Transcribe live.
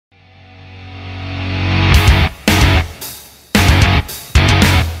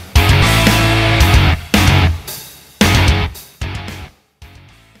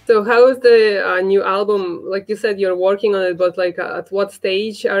So how is the new album? Like you said, you're working on it, but like at what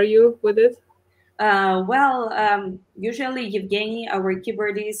stage are you with it? Usually Evgeny, our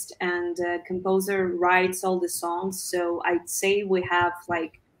keyboardist and composer, writes all the songs. So I'd say we have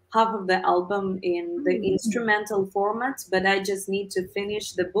like half of the album in the instrumental format, but I just need to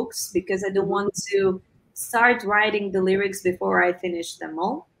finish the books because I don't want to start writing the lyrics before I finish them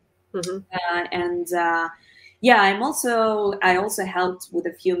all. Yeah, I also helped with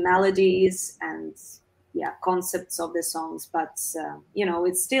a few melodies and concepts of the songs, but you know,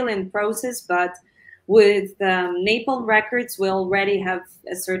 it's still in process. But with Napalm Records, we already have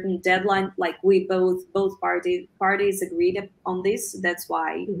a certain deadline. Like we both parties agreed on this. That's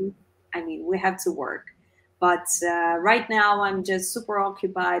why I mean we have to work. But right now I'm just super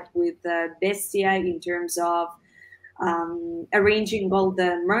occupied with Bestia in terms of arranging all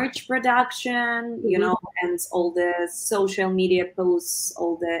the merch production, you know, and all the social media posts,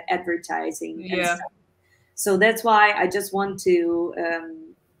 all the advertising and stuff. So that's why I just want to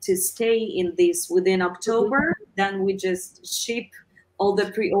stay in this within October. Then we just ship all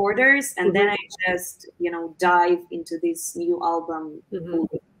the pre-orders, and then I just, you know, dive into this new album.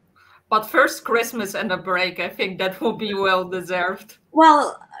 But first Christmas and a break, I think that will be well deserved.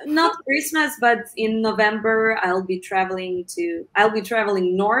 Well, not Christmas, but in November I'll be traveling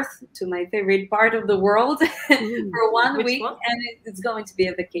north to my favorite part of the world for one week, and it's going to be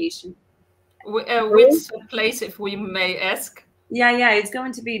a vacation. Which place, if we may ask? Yeah, it's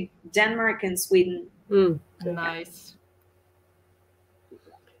going to be Denmark and Sweden. Nice.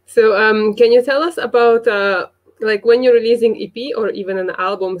 So can you tell us about like when you're releasing EP or even an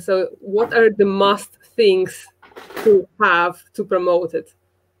album, so what are the must things to have to promote it?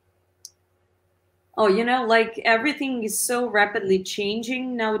 Oh, you know, like everything is so rapidly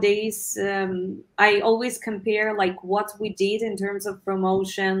changing nowadays. I always compare like what we did in terms of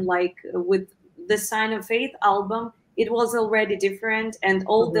promotion, like with the Sign of Faith album, it was already different, and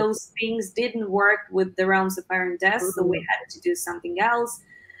all those things didn't work with the Realms of Fire and Death, so we had to do something else.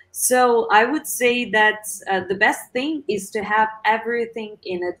 So I would say that the best thing is to have everything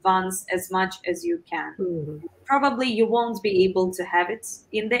in advance as much as you can. Probably you won't be able to have it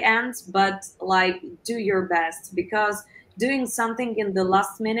in the end, but like do your best, because doing something in the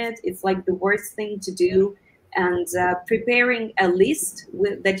last minute, it's like the worst thing to do. And preparing a list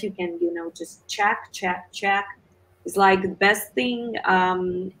that you can, you know, just check is like the best thing.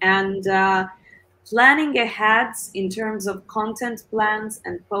 Planning ahead in terms of content plans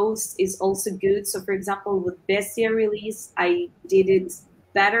and posts is also good. So for example, with Bestia release, I did it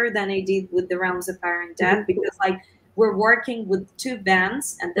better than I did with the Realms of Fire and Death, because like we're working with 2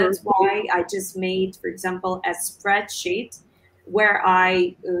 bands, and that's why I just made, for example, a spreadsheet where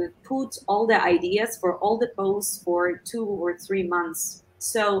I put all the ideas for all the posts for 2 or 3 months.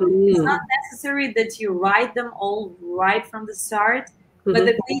 So it's not necessary that you write them all right from the start, but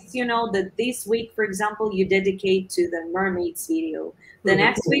at least you know that this week, for example, you dedicate to the mermaids video. The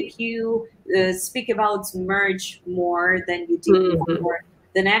next week you speak about merch more than you did before.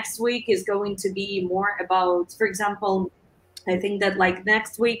 The next week is going to be more about, for example, I think that like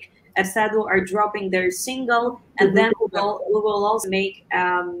next week Ersedu are dropping their single, and then we will also make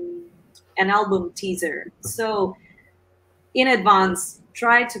an album teaser. So in advance,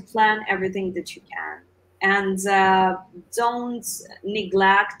 try to plan everything that you can, and don't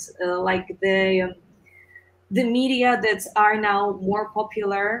neglect like the media that are now more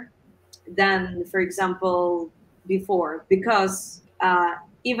popular than, for example, before, because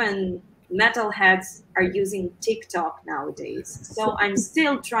even metalheads are using TikTok nowadays. So I'm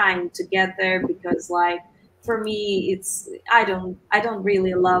still trying to get there, because like for me it's I don't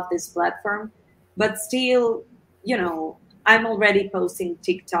really love this platform, but still, you know, I'm already posting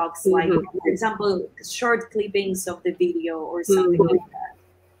TikToks, like for example short clippings of the video or something like that.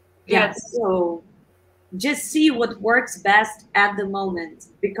 Yeah, so just see what works best at the moment,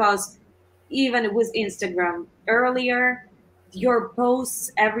 because even with Instagram earlier, your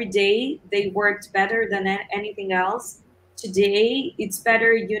posts every day, they worked better than anything else. Today it's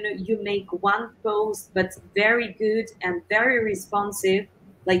better, you know, you make one post but very good and very responsive,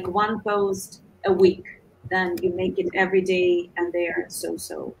 like one post a week, then you make it every day and they are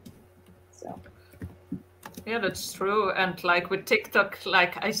so. Yeah, that's true. And like with TikTok,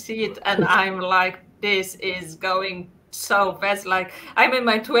 like I see it and I'm like, this is going so fast. Like I'm in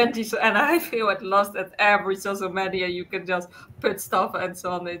my 20s and I feel at lost at every social media. You can just put stuff and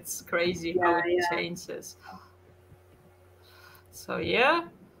so on. It's crazy how it changes. So yeah.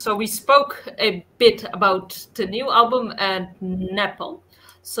 So we spoke a bit about the new album and Napalm.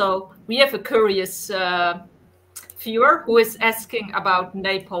 So we have a curious viewer who is asking about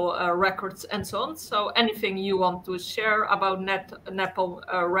Napalm Records and so on. So anything you want to share about Napalm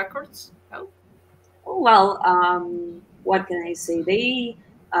Records? No? Well, what can I say? They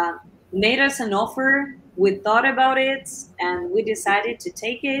made us an offer. We thought about it, and we decided to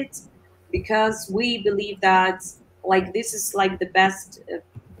take it because we believe that like this is like the best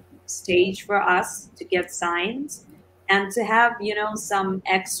stage for us to get signed and to have, you know, some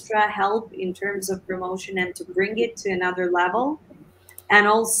extra help in terms of promotion and to bring it to another level. And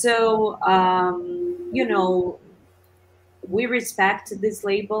also, you know, we respect this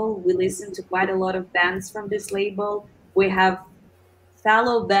label. We listen to quite a lot of bands from this label. We have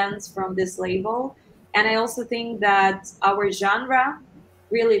fellow bands from this label. And I also think that our genre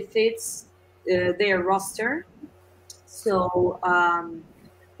really fits their roster. So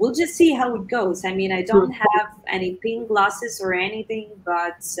we'll just see how it goes. I mean, I don't have any pink glasses or anything,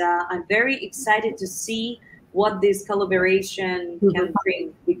 but I'm very excited to see what this collaboration can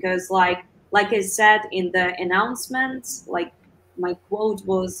bring. Because like I said in the announcement, like my quote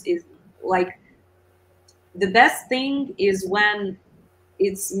was, is like, the best thing is when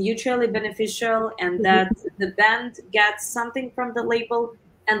it's mutually beneficial and that the band gets something from the label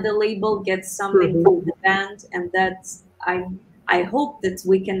and the label gets something from the band, and that I hope that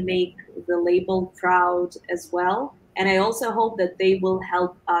we can make the label proud as well. And I also hope that they will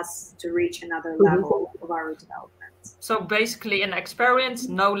help us to reach another level of our development. So basically an experience,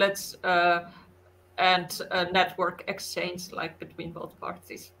 knowledge, and a network exchange like between both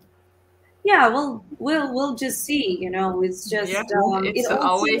parties. Yeah, well, we'll just see. You know, it's just it's it also,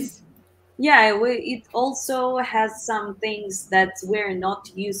 always. Yeah, it also has some things that we're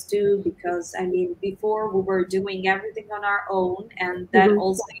not used to, because I mean, before we were doing everything on our own, and that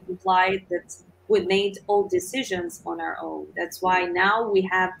also implied that we made all decisions on our own. That's why now we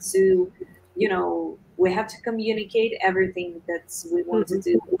have to, you know, we have to communicate everything that we want to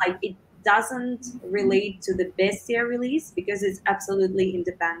do. Like, it doesn't relate to the Bestia release because it's absolutely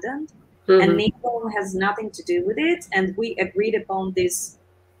independent. And Napalm has nothing to do with it. And we agreed upon this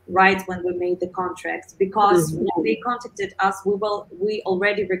right when we made the contract, because when they contacted us, we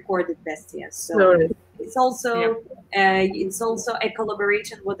already recorded Bestia. So it's also a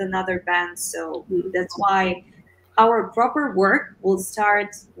collaboration with another band. So that's why our proper work will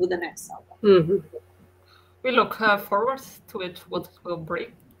start with the next album. We look forward to it, what it will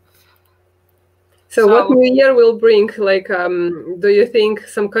bring. So what new year will bring? Like, do you think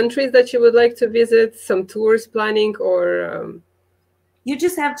some countries that you would like to visit, some tours planning, or? You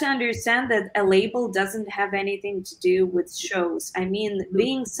just have to understand that a label doesn't have anything to do with shows. I mean,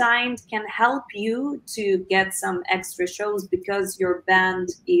 being signed can help you to get some extra shows because your band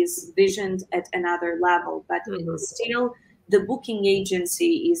is visioned at another level, but still the booking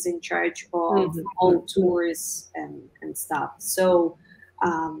agency is in charge of all tours and stuff. So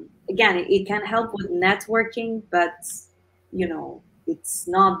again, it can help with networking, but you know, it's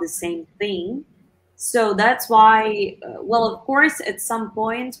not the same thing. So that's why, well, of course, at some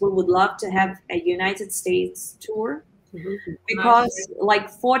point we would love to have a United States tour, because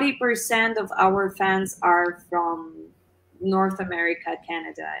like 40% of our fans are from North America,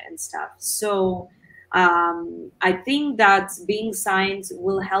 Canada and stuff. So I think that being signed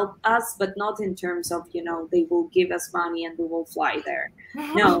will help us, but not in terms of, you know, they will give us money and we will fly there.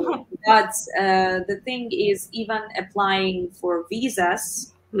 No, but the thing is, even applying for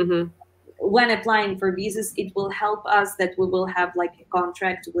visas, when applying for visas, it will help us that we will have like a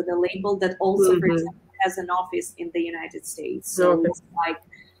contract with a label that also, for example, has an office in the United States. So it's like,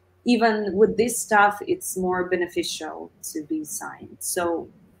 even with this stuff, it's more beneficial to be signed. So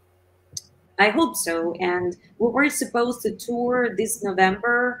I hope so. And we were supposed to tour this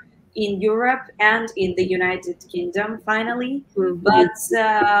November in Europe and in the United Kingdom finally, but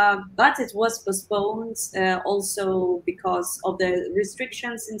it was postponed also because of the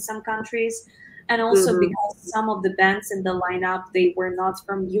restrictions in some countries, and also because some of the bands in the lineup, they were not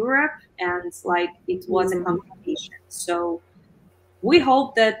from Europe, and like it was a complication. So we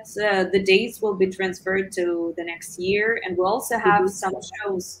hope that the dates will be transferred to the next year, and we'll also have some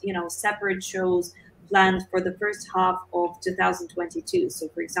shows, you know, separate shows planned for the first half of 2022. So,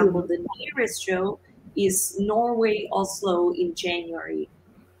 for example, the nearest show is Norway, Oslo in January.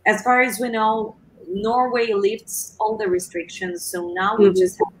 As far as we know, Norway lifts all the restrictions. So now we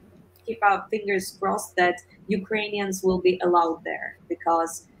just have to keep our fingers crossed that Ukrainians will be allowed there,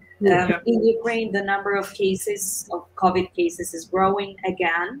 because in Ukraine, the number of cases, of COVID cases, is growing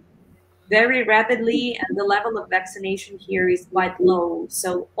again very rapidly, and the level of vaccination here is quite low.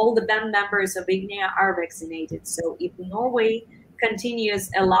 So all the band members of IGNEA are vaccinated. So if Norway continues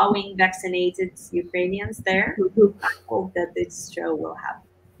allowing vaccinated Ukrainians there. I hope that this show will happen.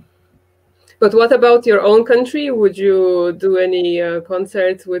 But what about your own country? Would you do any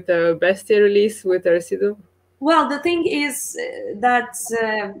concerts with a Bestia release with Ersedu? Well, the thing is that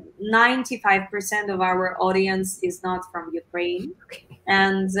 95% of our audience is not from Ukraine.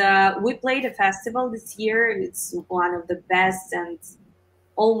 And we played a festival this year. It's one of the best and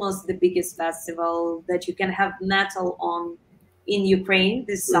almost the biggest festival that you can have metal on in Ukraine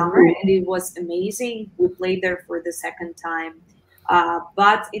this summer. And it was amazing. We played there for the second time.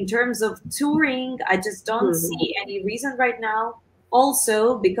 But in terms of touring, I just don't see any reason right now.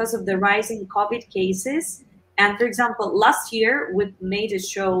 Also, because of the rising COVID cases. And for example, last year we made a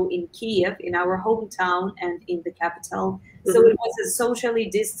show in Kiev, in our hometown and in the capital. So it was a socially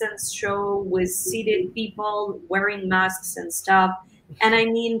distanced show with seated people wearing masks and stuff. And I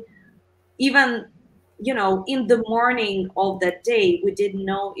mean, even, you know, in the morning of that day, we didn't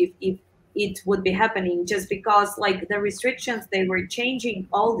know if it would be happening, just because like the restrictions, they were changing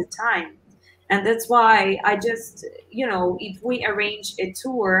all the time. And that's why I just, you know, if we arrange a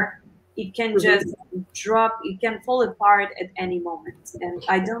tour, it can just drop, it can fall apart at any moment. And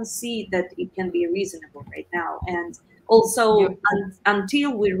I don't see that it can be reasonable right now. And also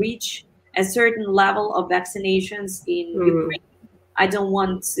until we reach a certain level of vaccinations in Ukraine, I don't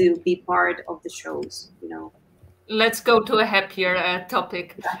want to be part of the shows, you know. Let's go to a happier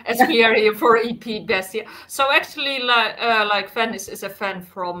topic, as we are here for EP Bestia. So actually, like Venice is a fan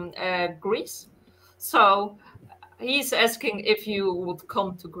from Greece. So he's asking if you would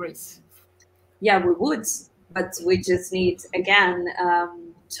come to Greece. Yeah, we would, but we just need, again,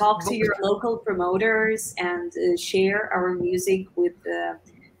 talk to your local promoters and share our music with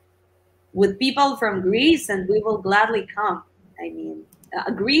people from Greece, and we will gladly come. I mean,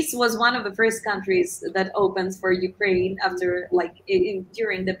 Greece was one of the first countries that opened for Ukraine after, like,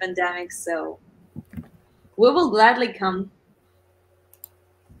 during the pandemic. So we will gladly come.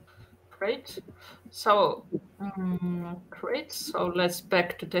 Great. So, great. So let's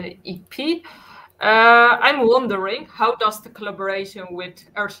back to the EP. I'm wondering, how does the collaboration with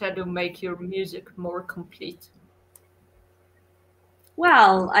Ersedu make your music more complete?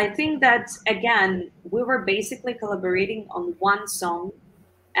 Well, I think that, again, we were basically collaborating on one song.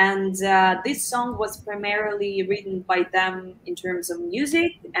 And this song was primarily written by them in terms of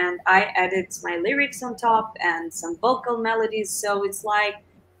music. And I added my lyrics on top and some vocal melodies. So it's like,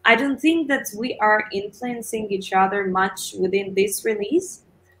 I don't think that we are influencing each other much within this release.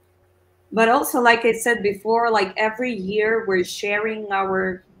 But also, like I said before, like every year we're sharing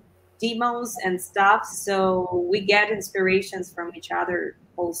our demos and stuff. So we get inspirations from each other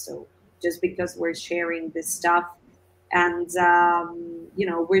also, just because we're sharing this stuff. And, you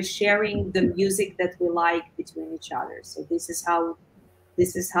know, we're sharing the music that we like between each other. So this is how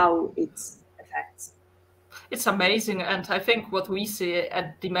it affects. It's amazing, and I think what we see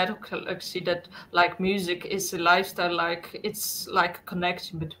at the medical see that like music is a lifestyle, like it's like a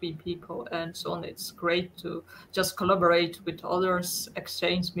connection between people and so on. It's great to just collaborate with others,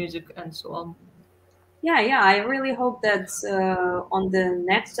 exchange music and so on. Yeah, I really hope that on the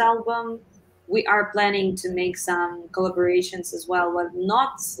next album we are planning to make some collaborations as well. Well,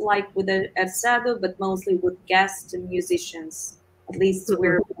 not like with Ersedu, but mostly with guest musicians. At least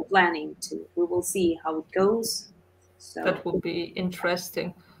we're planning to. We will see how it goes. So that will be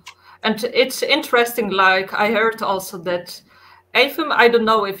interesting. And it's interesting, like I heard also that IGNEA'S, I don't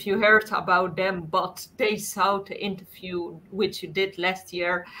know if you heard about them, but they saw the interview which you did last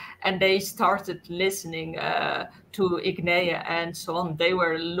year, and they started listening to IGNEA and so on. They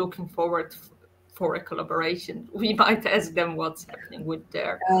were looking forward for a collaboration. We might ask them what's happening with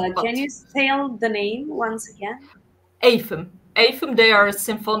their... can you tell the name once again? IGNEA'S, they are a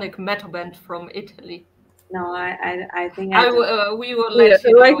symphonic metal band from Italy. No, I think we will let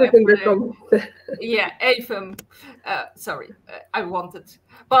you know. Yeah, IGNEA'S. Sorry, I wanted.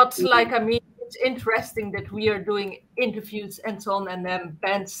 But like, I mean, it's interesting that we are doing interviews and so on, and then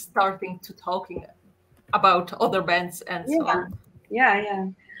bands starting to talking about other bands and so on. Yeah.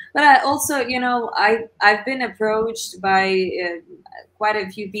 But I also, you know, I've been approached by quite a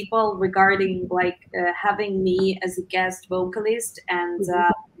few people regarding like having me as a guest vocalist, and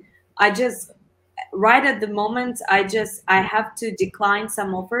I just right at the moment I have to decline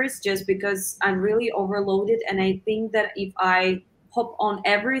some offers just because I'm really overloaded, and I think that if I hop on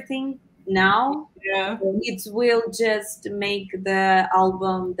everything now, it will just make the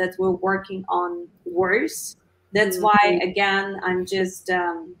album that we're working on worse. That's why, again, I'm just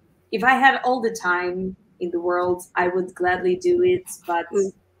if I had all the time in the world, I would gladly do it, but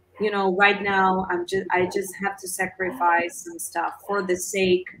you know, right now I just have to sacrifice some stuff for the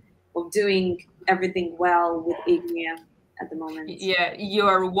sake of doing everything well with IGNEA at the moment. Yeah, you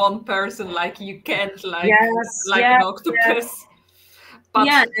are one person, like you can't like yes, an octopus. Yes. But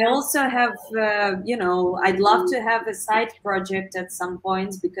yeah, I also have, you know, I'd love to have a side project at some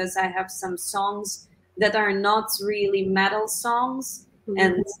point, because I have some songs that are not really metal songs.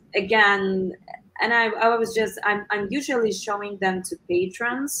 And again, and I was just, I'm usually showing them to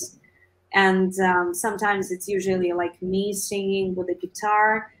patrons. And sometimes it's usually like me singing with a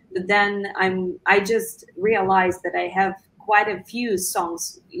guitar. But then I just realized that I have quite a few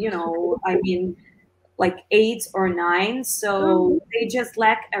songs, you know, I mean, like 8 or 9, so they just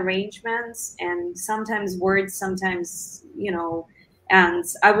lack arrangements and sometimes words, sometimes, you know, and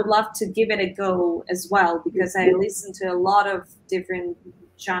I would love to give it a go as well, because I listen to a lot of different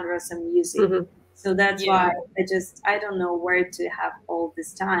genres of music. So that's why I don't know where to have all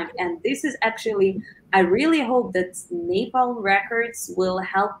this time. And this is actually, I really hope that Napalm Records will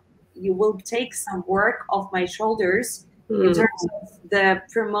help, you will take some work off my shoulders in terms of the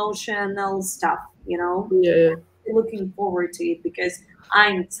promotional stuff, you know. Looking forward to it, because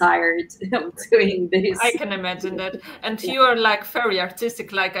I'm tired of doing this. I can imagine that. And you are like very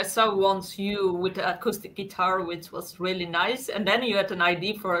artistic. Like I saw once you with the acoustic guitar, which was really nice. And then you had an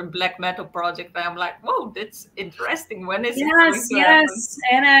idea for a black metal project. And I'm like, whoa, that's interesting. When is it going to happen?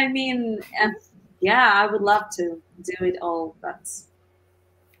 And I mean, yeah, I would love to do it all, but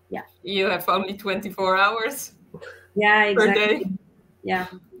yeah. You have only 24 hours. Yeah, exactly. Per day. Yeah.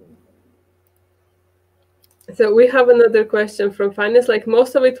 So we have another question from Finance. Like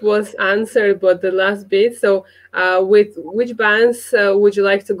most of it was answered, but the last bit. So with which bands would you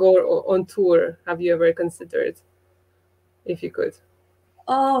like to go on tour? Have you ever considered, if you could?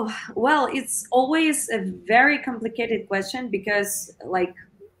 Oh, well, it's always a very complicated question, because like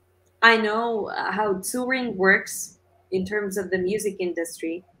I know how touring works in terms of the music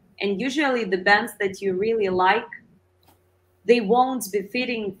industry. And usually the bands that you really like, they won't be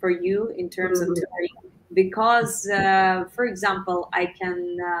fitting for you in terms of touring. Because, for example, I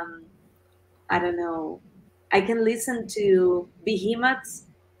can, I don't know, I can listen to Behemoths,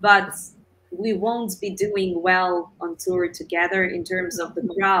 but we won't be doing well on tour together in terms of the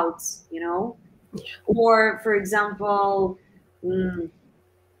crowds, you know? Or, for example,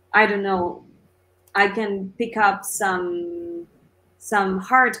 I don't know, I can pick up some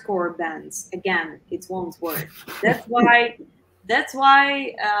hardcore bands. Again, it won't work. That's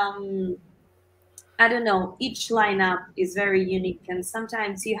why I don't know, each lineup is very unique, and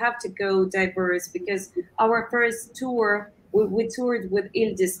sometimes you have to go diverse, because our first tour, we toured with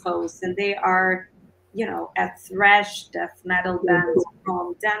Ildispost, and they are, you know, a thrash death metal band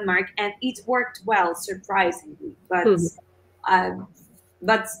from Denmark, and it worked well, surprisingly. But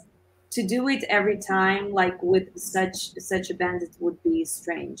to do it every time, like with such a band, it would be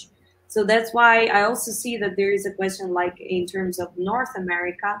strange. So that's why I also see that there is a question, like in terms of North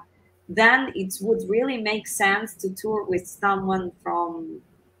America, then it would really make sense to tour with someone from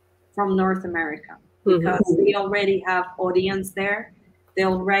North America, because they already have audience there. They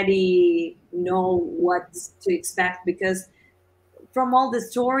already know what to expect, because from all the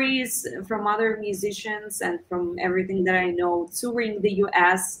stories from other musicians and from everything that I know, touring the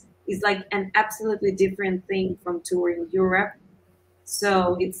US is like an absolutely different thing from touring Europe.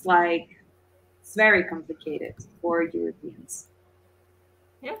 So it's like, it's very complicated for Europeans.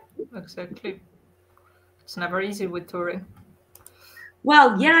 Yeah, exactly. It's never easy with touring.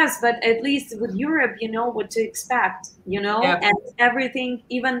 Well, yes, but at least with Europe, you know what to expect, you know, and everything,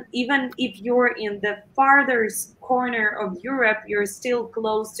 even if you're in the farthest corner of Europe, you're still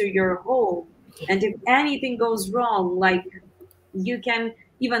close to your home. And if anything goes wrong, like you can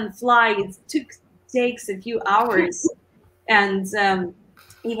even fly, it takes a few hours. And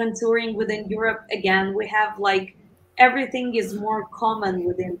even touring within Europe, again, we have like, everything is more common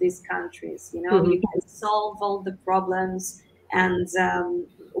within these countries, you know, you can solve all the problems. And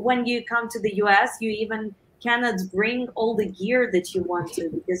when you come to the US, you even cannot bring all the gear that you want to,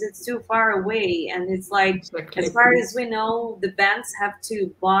 because it's too far away. And it's like, as far as we know, the bands have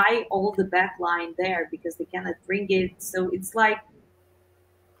to buy all the backline there because they cannot bring it. So it's like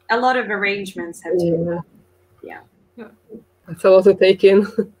a lot of arrangements have to be done. Yeah. That's a lot to take in.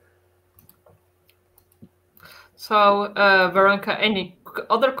 So, Veronica, any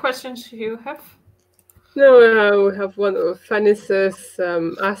other questions you have? No, we have one of Fanny's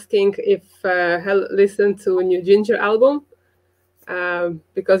asking if Helle listened to a new Ginger album,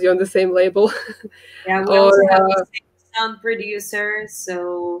 because you're on the same label. Yeah, we also have the same sound producer.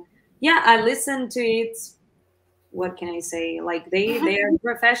 So, yeah, I listened to it what can I say? Like they are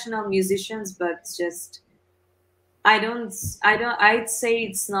professional musicians, but just I'd say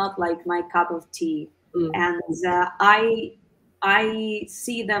it's not like my cup of tea. And I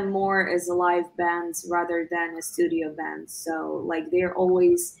see them more as a live bands rather than a studio band. So like they're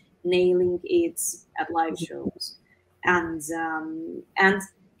always nailing it at live shows. And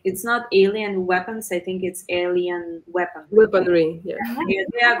it's not alien weapons, I think it's alien weaponry. Yeah.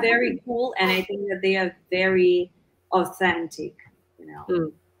 They are very cool, and I think that they are very authentic, you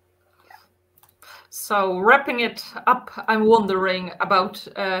know. So wrapping it up, I'm wondering about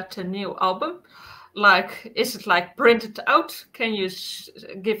the new album. Like, is it like printed out? Can you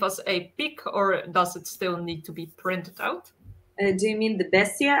give us a peek, or does it still need to be printed out? Do you mean the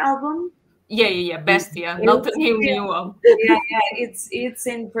Bestia album? Yeah, Bestia, not the new one. Yeah, it's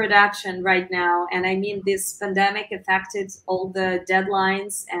in production right now, and I mean this pandemic affected all the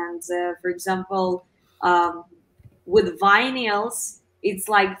deadlines, and for example, with vinyls, it's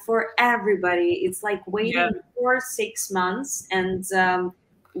like for everybody, it's like waiting for 6 months, and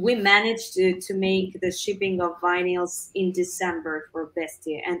we managed to make the shipping of vinyls in December for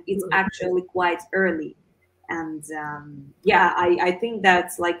Bestia, and it's actually quite early. And yeah, I think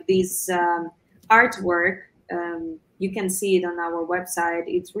that's like this artwork, you can see it on our website.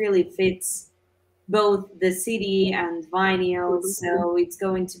 It really fits both the CD and vinyl, so it's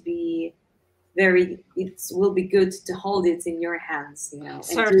going to be it will be good to hold it in your hands, you know.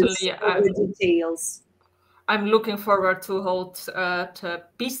 Certainly, and the details. I'm looking forward to hold the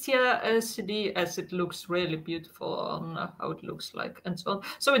Bestia CD, as it looks really beautiful on how it looks like and so on.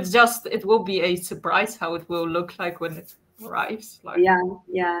 So it will be a surprise how it will look like when it arrives. Like.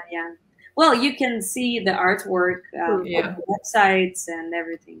 Yeah. Well, you can see the artwork on the websites and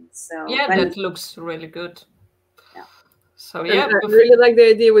everything. So yeah, that looks really good. Yeah. So yeah, I really like the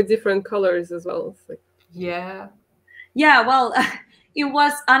idea with different colors as well. Like... Yeah. Well. It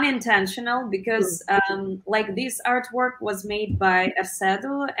was unintentional because like this artwork was made by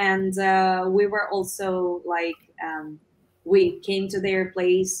Ersedu, and we were also like we came to their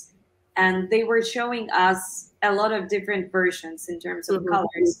place and they were showing us a lot of different versions in terms of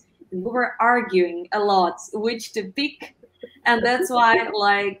colors, and we were arguing a lot which to pick, and that's why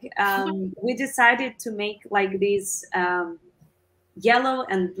like we decided to make like this yellow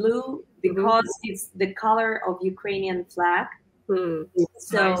and blue because it's the color of Ukrainian flag.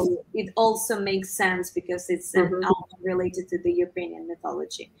 So it also makes sense because it's an album related to the Ukrainian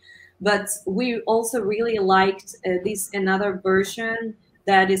mythology. But we also really liked this another version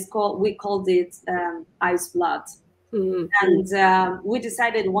that is called, we called it Ice Blood. And we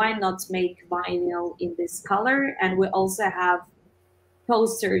decided why not make vinyl in this color, and we also have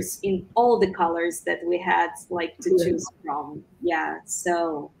posters in all the colors that we had like to choose from. Yeah,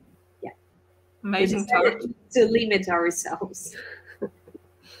 so amazing to limit ourselves.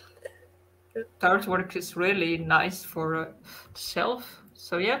 The artwork is really nice for the shelf.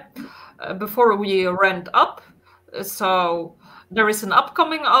 So yeah, before we round up, so there is an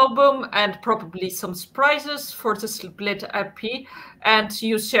upcoming album and probably some surprises for the split EP, and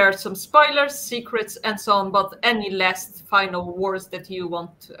you shared some spoilers, secrets, and so on. But any last final words that you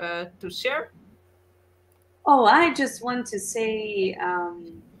want to share? Oh, I just want to say.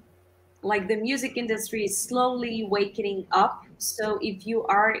 Like the music industry is slowly waking up. So if you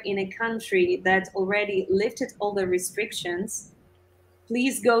are in a country that already lifted all the restrictions,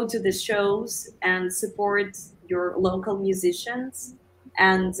 please go to the shows and support your local musicians.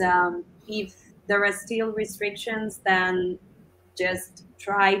 And if there are still restrictions, then just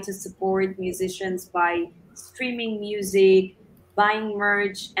try to support musicians by streaming music, buying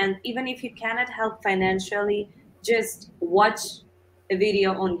merch, and even if you cannot help financially, just watch a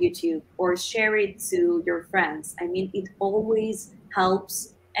video on YouTube or share it to your friends. I mean, it always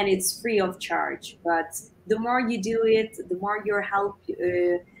helps and it's free of charge. But the more you do it, the more you help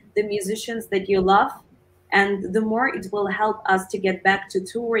the musicians that you love, and the more it will help us to get back to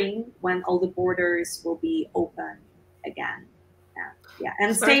touring when all the borders will be open again. Yeah.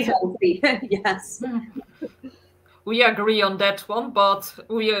 And stay healthy. Yes. We agree on that one, but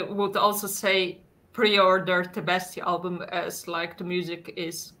we would also say pre-order the Bestia album, as like the music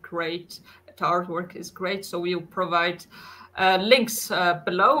is great, the artwork is great, so we'll provide links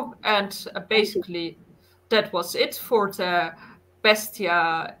below. And basically that was it for the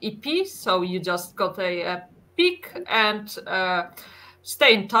Bestia EP. So you just got a peek, and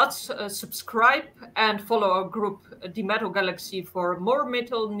stay in touch, subscribe, and follow our group, The Metal Galaxy, for more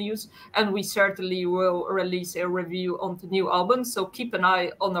metal news. And we certainly will release a review on the new album, so keep an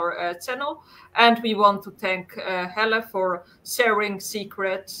eye on our channel. And we want to thank Helle for sharing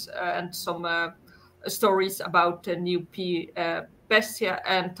secrets and some stories about the new Bestia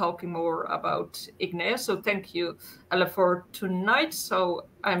and talking more about IGNEA. So thank you, Helle, for tonight. So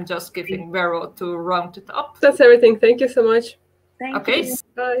I'm just giving Vero to round it up. That's everything. Thank you so much. Thank you.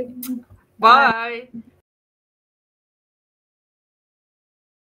 Bye. Bye.